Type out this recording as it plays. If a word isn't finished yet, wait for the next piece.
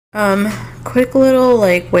Quick little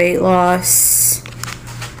like weight loss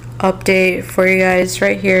update for you guys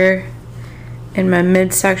right here in my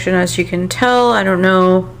midsection. As you can tell, I don't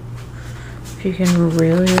know if you can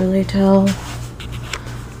really tell.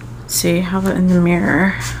 Let's see, how about in the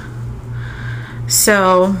mirror?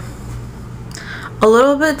 So a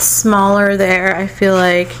little bit smaller there, I feel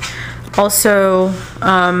like. Also,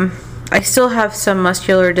 I still have some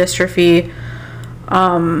muscular dystrophy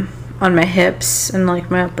on my hips and like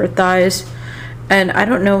my upper thighs, and I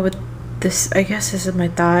don't know what this, I guess this is my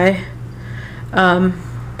thigh,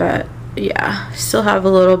 but yeah, still have a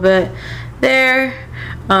little bit there.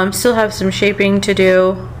 Still have some shaping to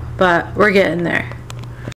do, but we're getting there.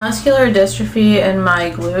 Muscular dystrophy in my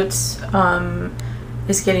glutes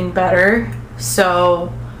is getting better,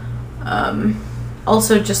 so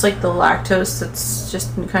also just like the lactose that's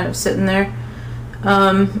just kind of sitting there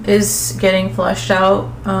is getting flushed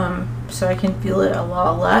out, so I can feel it a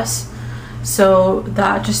lot less. So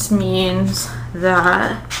that just means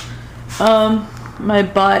that my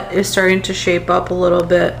butt is starting to shape up a little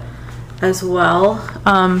bit as well,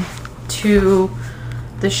 to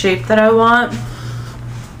the shape that I want.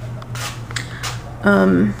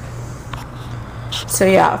 So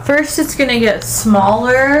yeah, first it's gonna get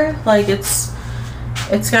smaller, like it's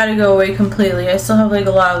got to go away completely. I still have like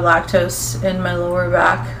a lot of lactose in my lower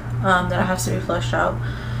back that has to be flushed out,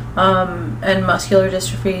 and muscular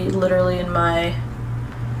dystrophy literally in my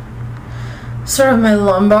sort of my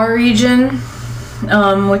lumbar region,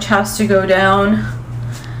 which has to go down,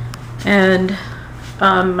 and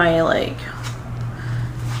my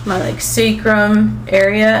sacrum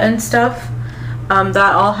area and stuff,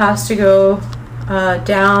 that all has to go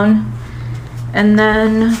down. And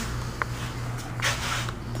then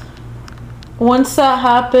once that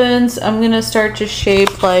happens, I'm gonna start to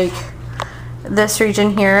shape like this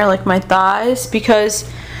region here, like my thighs, because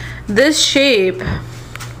this shape,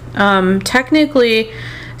 technically,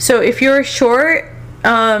 so if you're short,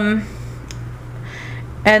 and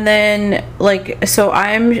then like, so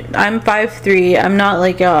I'm 5'3", I'm not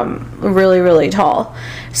like really tall.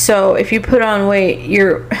 So if you put on weight,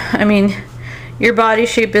 your body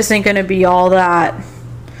shape isn't gonna be all that,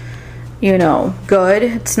 you know, good.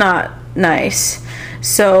 It's not nice.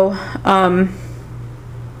 So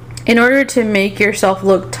in order to make yourself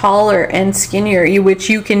look taller and skinnier, which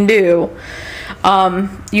you can do,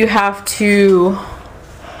 you have to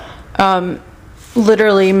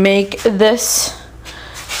literally make this,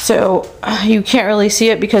 so you can't really see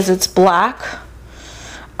it because it's black,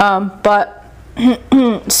 but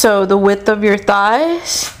so the width of your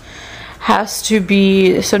thighs has to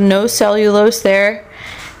be, so no cellulose there,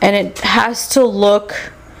 and it has to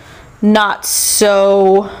look not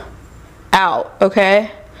so out,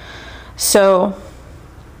 okay? So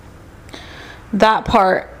that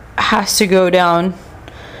part has to go down.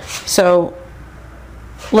 So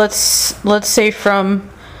let's say from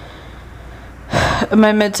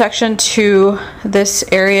my midsection to this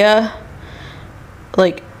area,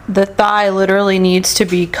 like the thigh literally needs to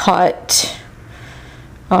be cut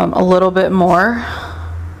a little bit more.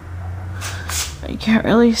 You can't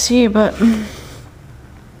really see, but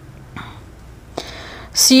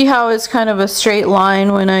see how it's kind of a straight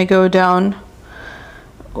line when I go down,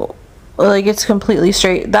 like it's completely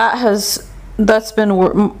straight. That's been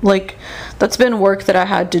work that I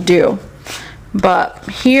had to do. But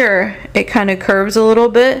here it kind of curves a little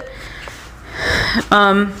bit,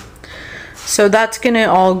 so that's gonna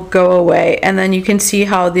all go away, and then you can see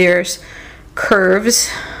how there's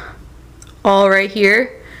curves all right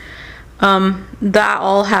here. That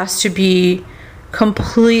all has to be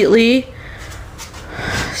completely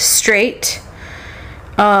straight,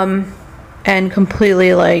 and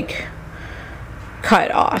completely like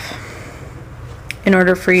cut off in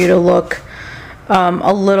order for you to look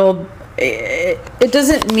a little, it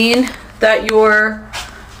doesn't mean that you're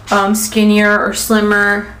skinnier or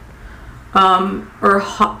slimmer, or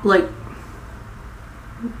like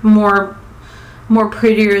more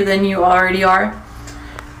prettier than you already are.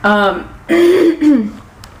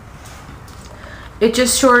 It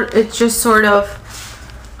just sort of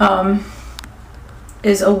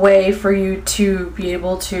is a way for you to be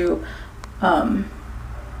able to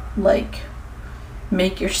like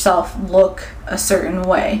make yourself look a certain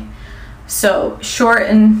way. So short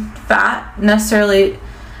and fat necessarily,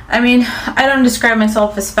 I mean, I don't describe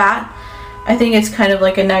myself as fat. I think it's kind of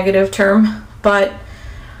like a negative term, but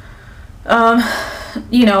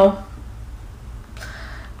you know,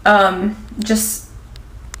 just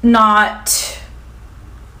not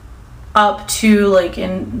up to like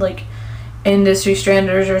in like industry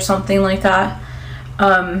standards or something like that.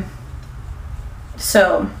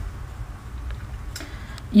 So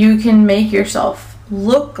you can make yourself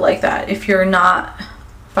look like that. If you're not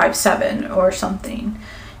 5'7" or something,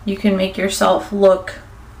 you can make yourself look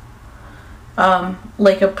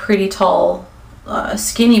like a pretty tall,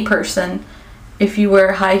 skinny person if you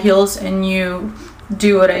wear high heels and you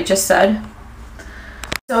do what I just said.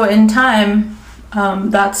 So in time,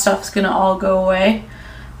 that stuff's gonna all go away,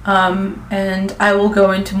 and I will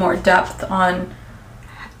go into more depth on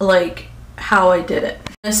like how I did it.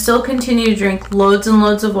 I still continue to drink loads and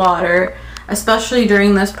loads of water, especially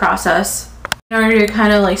during this process, in order to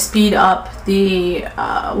kind of like speed up the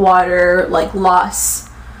water like loss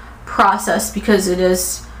process, because it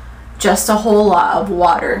is just a whole lot of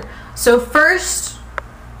water. So first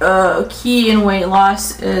key in weight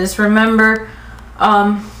loss is remember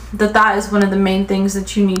that is one of the main things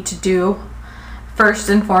that you need to do first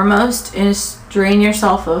and foremost, is drain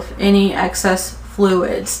yourself of any excess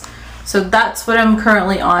fluids. So that's what I'm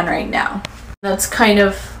currently on right now. That's kind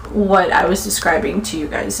of what I was describing to you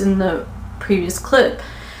guys in the previous clip,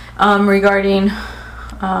 regarding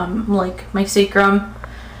like my sacrum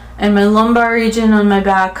and my lumbar region on my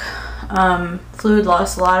back, fluid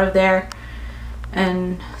loss, a lot of there,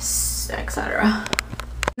 and etc.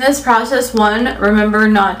 In this process, one, remember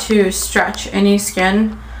not to stretch any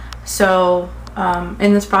skin. So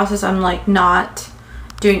in this process, I'm like not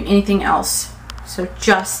doing anything else. So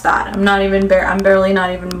just that. I'm barely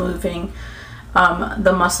not even moving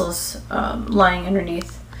the muscles lying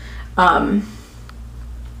underneath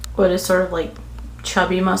what is sort of like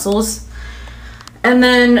chubby muscles. And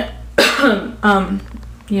then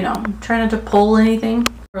you know, try not to pull anything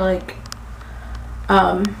or like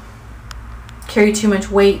carry too much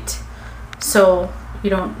weight so you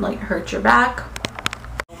don't like hurt your back.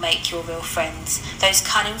 Make your real friends. Those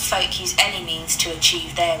cunning folk use any means to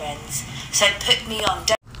achieve their ends. So put me on.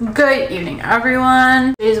 Good evening,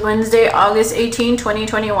 everyone. Today is Wednesday, August 18,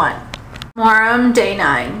 2021. Muharram, day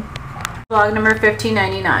 9. Vlog number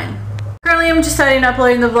 1599. Currently, I'm just starting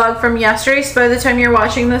uploading the vlog from yesterday, so by the time you're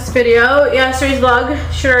watching this video, yesterday's vlog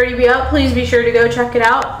should already be up. Please be sure to go check it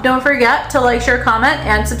out. Don't forget to like, share, comment,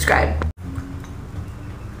 and subscribe.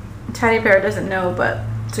 Teddy bear doesn't know, but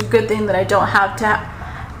it's a good thing that I don't have to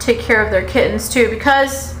take care of their kittens too,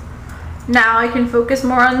 because now I can focus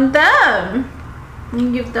more on them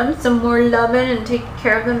and give them some more loving and take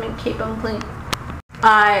care of them and keep them clean.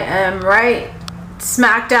 I am right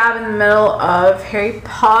smack dab in the middle of Harry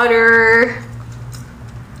Potter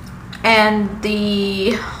and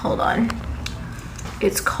hold on,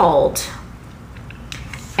 it's called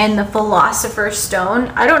And the Philosopher's Stone.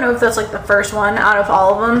 I don't know if that's like the first one out of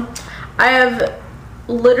all of them. I have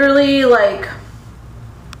literally like,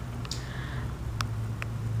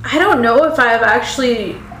 I don't know if I have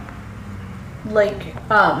actually like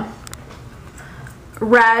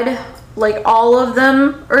read like all of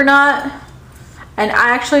them or not, and I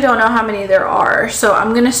actually don't know how many there are, so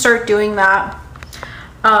I'm gonna start doing that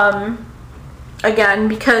again,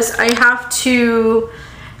 because I have to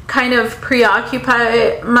kind of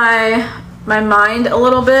preoccupy my mind a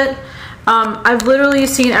little bit. I've literally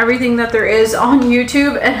seen everything that there is on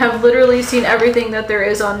YouTube and have literally seen everything that there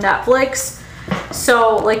is on Netflix,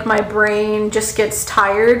 so like my brain just gets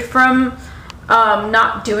tired from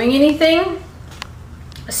not doing anything.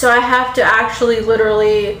 So I have to actually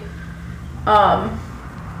literally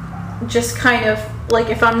just kind of like,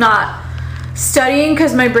 if I'm not studying,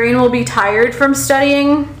 because my brain will be tired from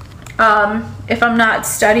studying, if I'm not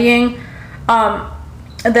studying,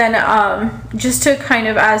 then just to kind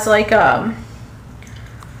of as like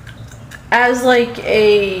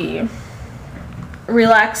a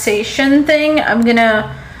relaxation thing, I'm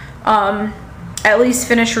gonna at least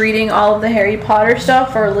finish reading all of the Harry Potter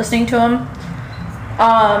stuff or listening to them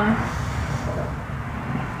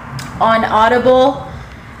on Audible.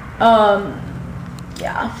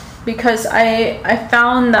 Yeah, because I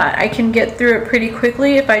found that I can get through it pretty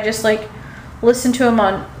quickly if I just like listen to them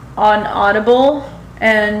on Audible.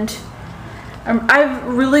 And I've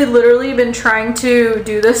really literally been trying to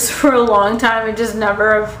do this for a long time. I just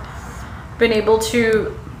never have been able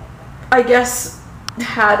to, I guess,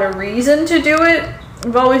 had a reason to do it.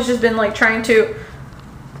 I've always just been like trying to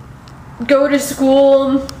go to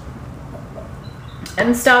school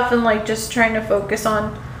and stuff, and like just trying to focus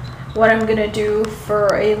on what I'm gonna do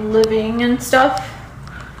for a living and stuff.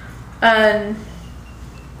 And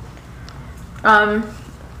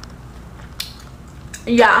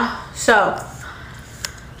yeah, so,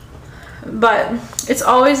 but it's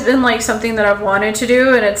always been like something that I've wanted to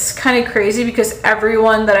do, and it's kind of crazy because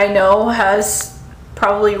everyone that I know has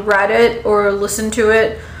probably read it or listened to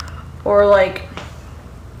it or like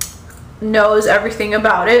knows everything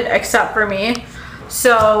about it except for me.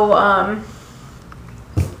 So,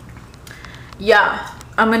 yeah,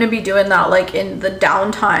 I'm going to be doing that like in the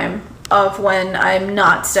downtime of when I'm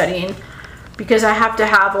not studying, because I have to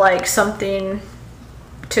have like something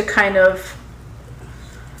to kind of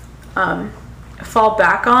fall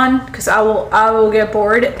back on, because I will get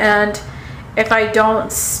bored, and if I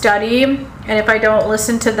don't study and if I don't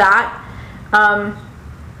listen to that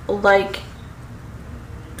like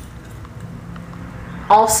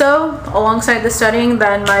also alongside the studying,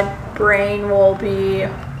 then my brain will be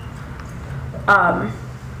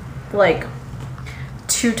like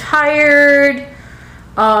too tired,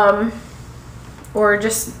 or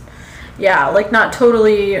just, yeah, like not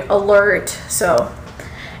totally alert. So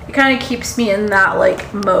it kind of keeps me in that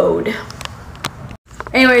like mode.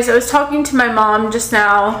 Anyways, I was talking to my mom just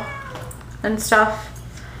now and stuff.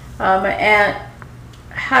 My aunt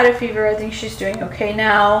had a fever. I think she's doing okay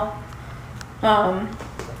now.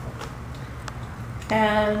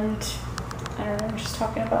 And I don't know, I'm just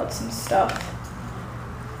talking about some stuff.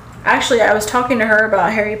 Actually, I was talking to her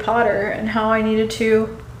about Harry Potter and how I needed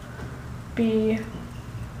to be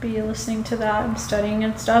listening to that and studying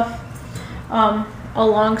and stuff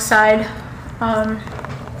alongside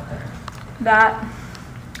that,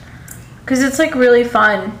 because it's like really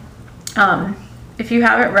fun. If you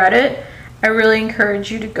haven't read it, I really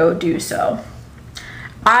encourage you to go do so.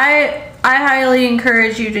 I highly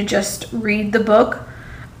encourage you to just read the book,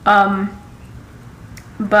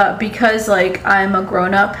 but because like I'm a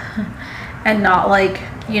grown-up and not like,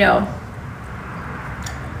 you know,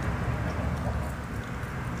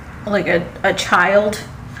 like a child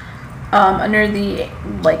under the,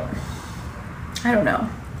 like, I don't know,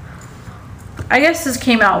 I guess this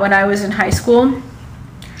came out when I was in high school,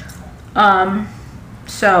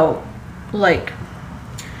 so like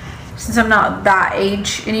since I'm not that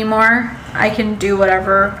age anymore, I can do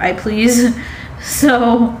whatever I please.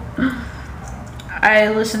 So I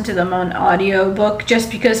listen to them on audiobook, just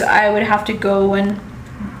because I would have to go and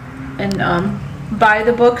buy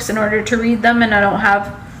the books in order to read them, and I don't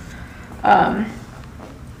have I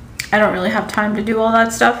don't really have time to do all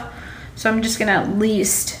that stuff. So I'm just gonna at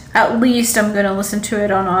least I'm gonna listen to it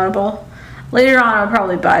on Audible. Later on I'll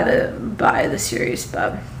probably buy the series,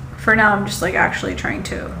 but for now I'm just like actually trying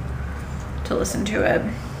to listen to it.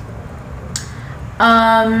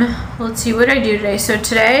 Let's see what I do today. So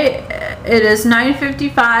today it is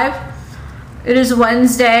 9:55. It is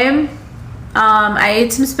Wednesday. I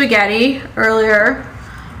ate some spaghetti earlier.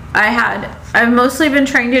 I've mostly been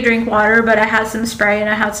trying to drink water, but I had some Sprite and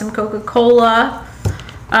I had some Coca-Cola.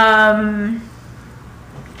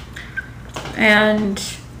 And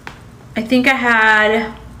I think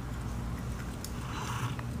I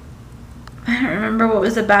don't remember what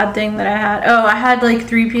was the bad thing that I had. Oh, I had like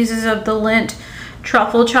 3 pieces of the Lindt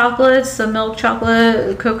truffle chocolates, the milk chocolate,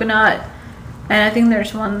 the coconut, and I think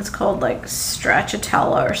there's one that's called like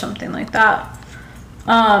stracciatella or something like that.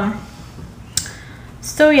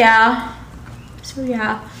 So yeah,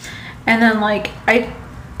 and then like I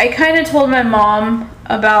kind of told my mom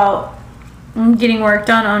about getting work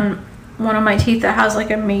done on one of my teeth that has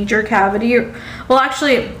like a major cavity. Well,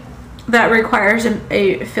 actually that requires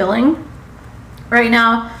a filling right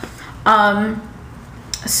now.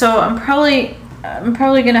 So I'm probably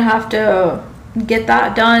gonna have to get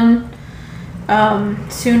that done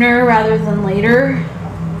sooner rather than later.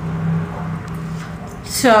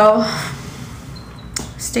 So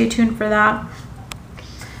stay tuned for that.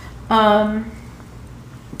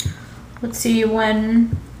 Let's see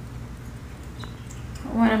when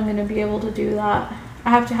I'm gonna be able to do that. I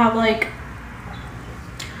have to have like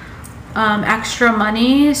extra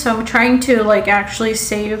money, so I'm trying to like actually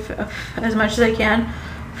save as much as I can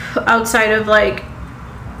outside of like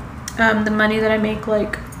the money that I make,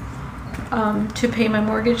 like to pay my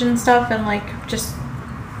mortgage and stuff, and like just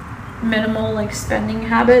minimal like spending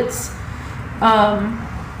habits.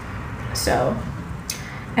 So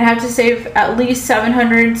I have to save at least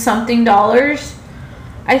 $700 something,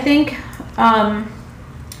 I think,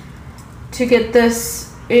 to get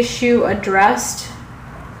this issue addressed.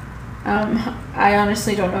 I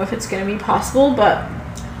honestly don't know if it's going to be possible, but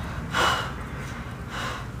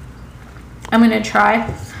I'm going to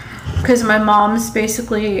try, because my mom's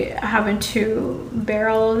basically having to bear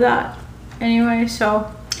all of that anyway. So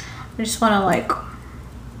I just want to like,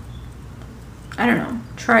 I don't know,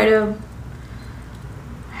 try to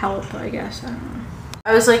help, I guess. I don't know.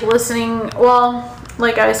 I was like listening, well,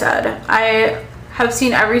 like I said, I have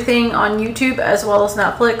seen everything on YouTube as well as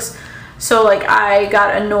Netflix. So like I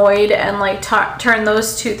got annoyed and like turned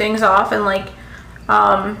those 2 things off, and like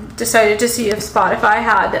decided to see if Spotify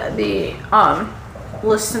had the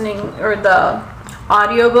listening or the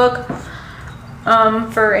audiobook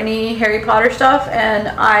for any Harry Potter stuff, and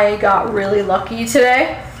I got really lucky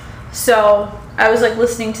today. So I was like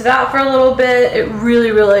listening to that for a little bit. It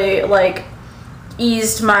really, really like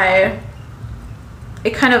eased my,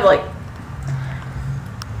 it kind of like,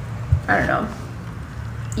 I don't know,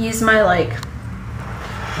 eased my like,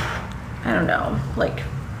 I don't know, like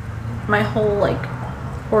my whole like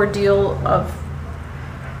ordeal of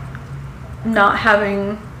not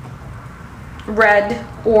having read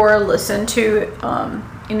or listened to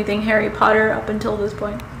anything Harry Potter up until this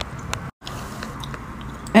point.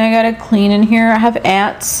 And I gotta clean in here. I have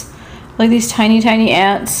ants, like these tiny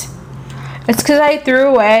ants. It's because I threw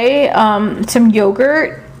away some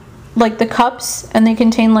yogurt, like the cups, and they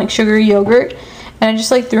contain like sugary yogurt, and I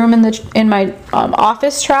just like threw them in my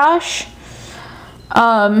office trash.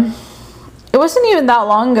 It wasn't even that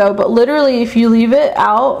long ago, but literally if you leave it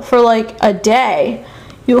out for like a day,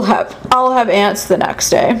 I'll have ants the next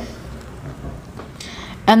day.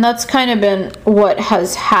 And that's kind of been what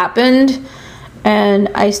has happened, and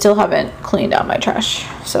I still haven't cleaned out my trash.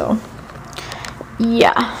 So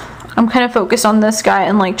yeah, I'm kind of focused on this guy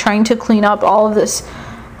and like trying to clean up all of this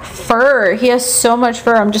fur. He has so much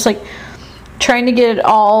fur. I'm just like trying to get it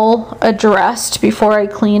all addressed before I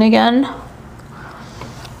clean again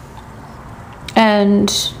and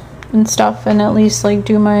stuff, and at least like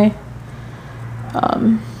do my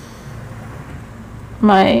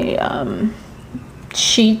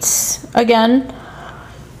sheets again.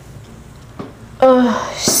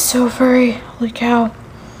 Oh, so furry. Holy cow.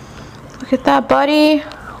 Look at that, buddy.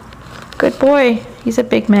 Good boy. He's a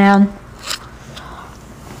big man.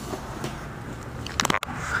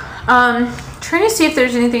 Trying to see if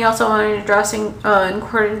there's anything else I wanted to address in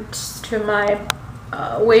accordance to my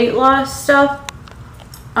weight loss stuff.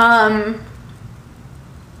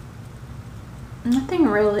 Nothing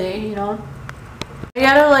really, you know. I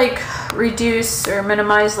gotta like reduce or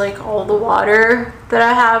minimize like all the water that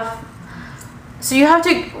I have. So you have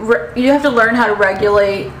to learn how to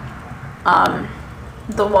regulate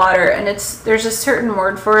the water, and there's a certain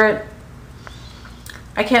word for it.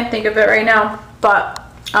 I can't think of it right now, but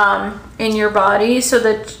in your body, so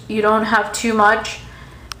that you don't have too much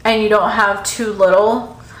and you don't have too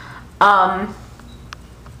little.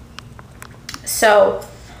 So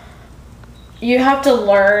you have to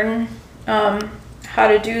learn how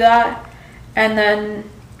to do that, and then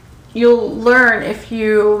you'll learn if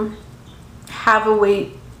you have a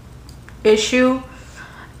weight issue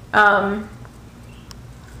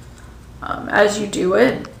as you do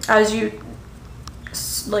it, as you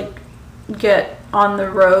like get on the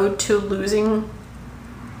road to losing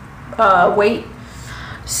weight.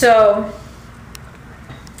 So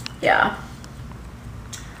yeah.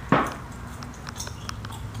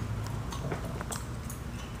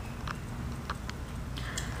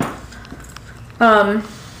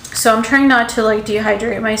 So I'm trying not to like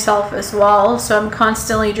dehydrate myself as well, so I'm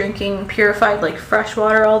constantly drinking purified like fresh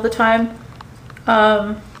water all the time.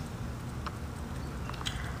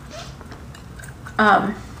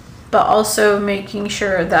 But also making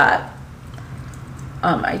sure that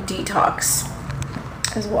I detox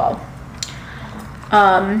as well.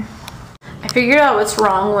 I figured out what's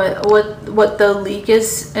wrong with what the leak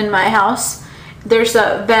is in my house. There's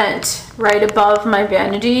a vent right above my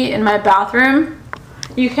vanity in my bathroom.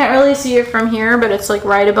 You can't really see it from here, but it's like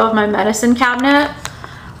right above my medicine cabinet.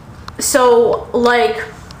 So like,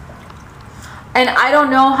 and I don't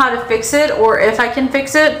know how to fix it or if I can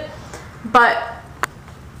fix it, but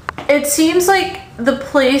it seems like the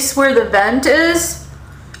place where the vent is,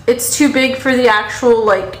 it's too big for the actual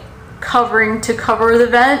like covering to cover the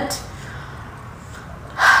vent.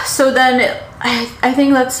 So then I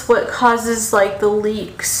think that's what causes like the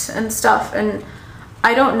leaks and stuff, and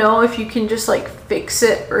I don't know if you can just like fix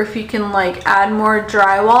it or if you can like add more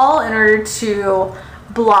drywall in order to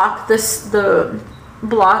block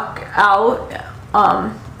block out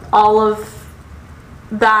all of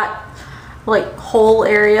that like whole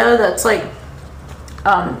area that's like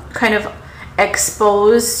kind of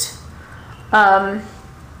exposed.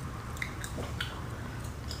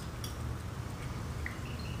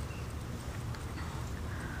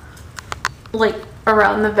 Like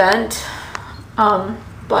around the vent,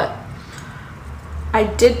 but I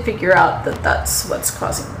did figure out that that's what's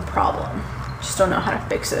causing the problem. Just don't know how to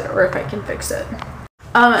fix it or if I can fix it.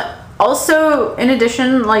 Also, in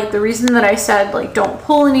addition, like the reason that I said like don't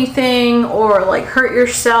pull anything or like hurt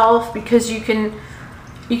yourself, because you can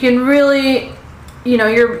really, you know,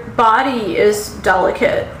 your body is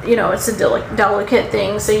delicate, you know, it's a delicate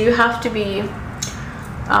thing, so you have to be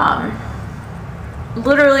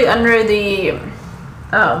literally under the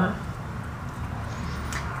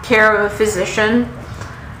care of a physician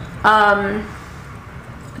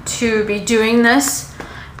to be doing this,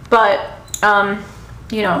 but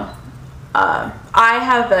you know, I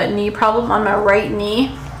have a knee problem on my right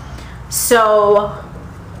knee, so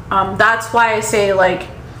that's why I say, like,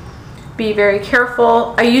 be very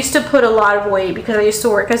careful. I used to put a lot of weight because I used to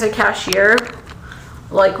work as a cashier,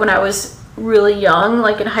 like when I was really young,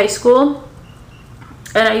 like in high school,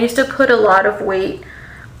 and I used to put a lot of weight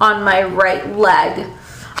on my right leg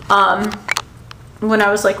when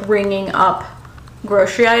I was like ringing up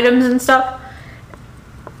grocery items and stuff,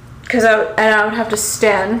 because I would have to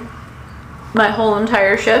stand my whole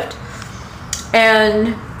entire shift,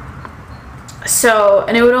 and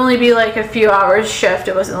it would only be like a few hours shift.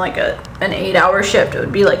 It wasn't like an 8-hour shift. It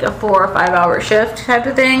would be like a 4 or 5 hour shift type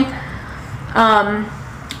of thing.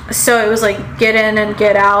 So it was like get in and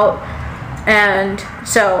get out, and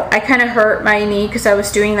so I kind of hurt my knee because I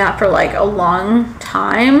was doing that for like a long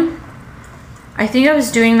time. I think I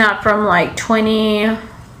was doing that from like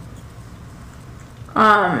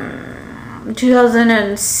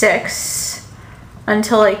 2006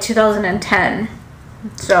 until like 2010,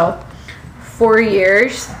 so 4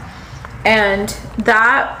 years, and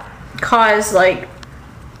that caused like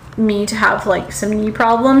me to have like some knee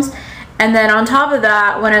problems. And then on top of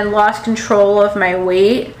that, when I lost control of my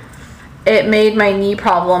weight, it made my knee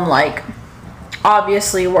problem like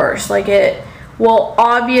obviously worse. Like, it will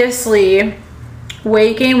obviously,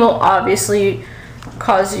 weight gain will obviously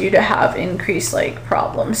cause you to have increased like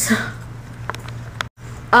problems.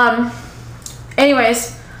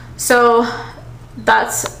 Anyways, so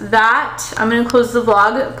that's that. I'm gonna close the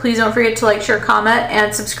vlog. Please don't forget to like, share, comment,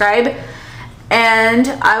 and subscribe, and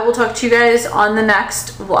I will talk to you guys on the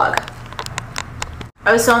next vlog.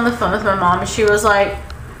 I was still on the phone with my mom, and she was like,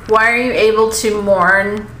 why are you able to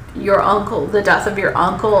mourn your uncle, the death of your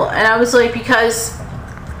uncle? And I was like, because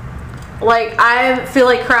like I feel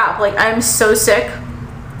like crap, like I'm so sick.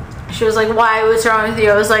 She was like, why, what's wrong with you?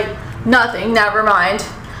 I was like, nothing, never mind.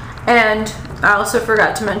 And I also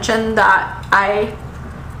forgot to mention that I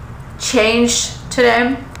changed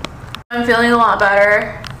today. I'm feeling a lot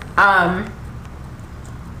better.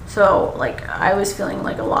 So like I was feeling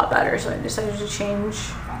like a lot better, so I decided to change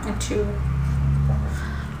into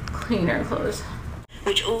cleaner clothes.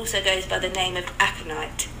 Which also goes by the name of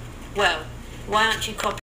aconite. Well, why aren't you copying